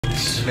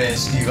man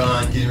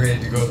Stevon getting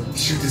ready to go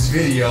shoot this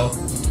video.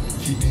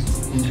 Keep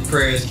it in your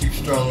prayers, keep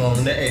strong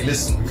on that. Hey,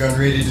 listen, we're getting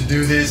ready to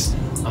do this.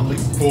 I'm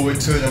looking forward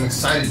to it. I'm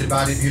excited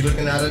about it. If you're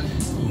looking at it,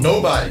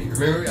 nobody.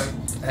 Remember,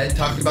 I hadn't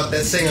talked about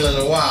that single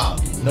in a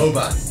while.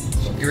 Nobody.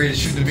 So get ready to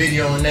shoot the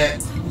video on that.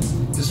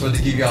 Just wanted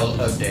to give y'all an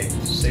update.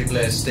 Stay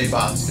blessed, stay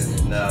positive,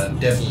 and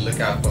definitely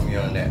look out for me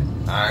on that.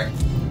 All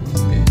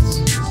right.